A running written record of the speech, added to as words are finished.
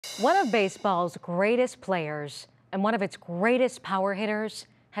One of baseball's greatest players and one of its greatest power hitters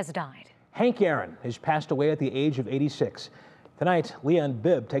has died. Hank Aaron has passed away at the age of 86. Tonight, Leon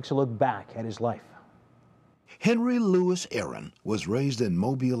Bibb takes a look back at his life. Henry Louis Aaron was raised in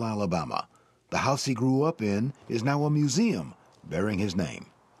Mobile, Alabama. The house he grew up in is now a museum bearing his name.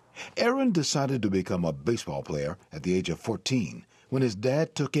 Aaron decided to become a baseball player at the age of 14 when his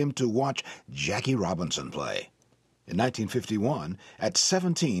dad took him to watch Jackie Robinson play. In 1951, at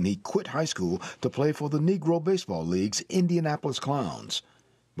 17, he quit high school to play for the Negro Baseball League's Indianapolis Clowns.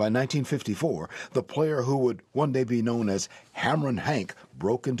 By 1954, the player who would one day be known as Hammerin' Hank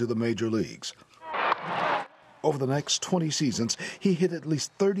broke into the major leagues. Over the next 20 seasons, he hit at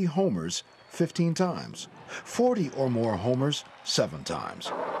least 30 homers 15 times, 40 or more homers 7 times.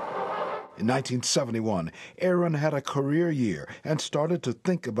 In 1971, Aaron had a career year and started to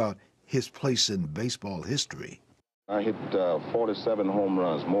think about his place in baseball history. I hit 47 home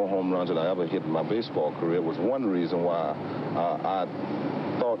runs, more home runs than I ever hit in my baseball career. It was one reason why I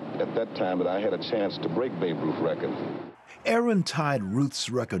thought at that time that I had a chance to break Babe Ruth's record. Aaron tied Ruth's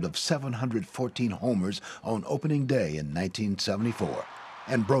record of 714 homers on opening day in 1974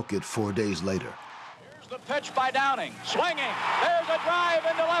 and broke it 4 days later. Here's the pitch by Downing, swinging. There's a drive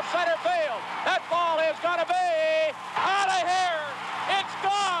into left center field. That ball is going to be out of here. It's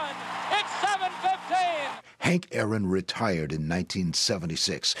gone. It's 7:15. Hank Aaron retired in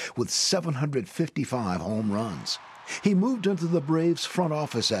 1976 with 755 home runs. He moved into the Braves front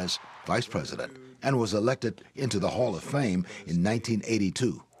office as vice president and was elected into the Hall of Fame in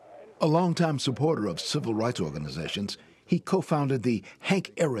 1982. A longtime supporter of civil rights organizations, he co-founded the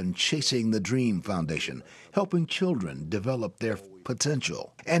Hank Aaron Chasing the Dream Foundation, helping children develop their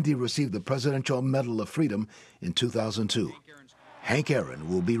potential. And he received the Presidential Medal of Freedom in 2002. Hank Aaron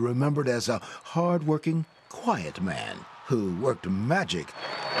will be remembered as a hard-working, quiet man who worked magic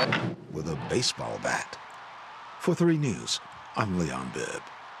with a baseball bat. For 3 News, I'm Leon Bibb.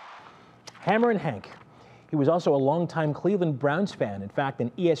 Hammerin' Hank. He was also a longtime Cleveland Browns fan. In fact,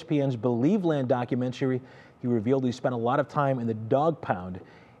 in ESPN's Believe Land documentary, he revealed he spent a lot of time in the dog pound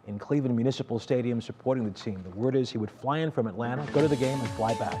in Cleveland Municipal Stadium supporting the team. The word is he would fly in from Atlanta, go to the game, and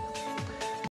fly back.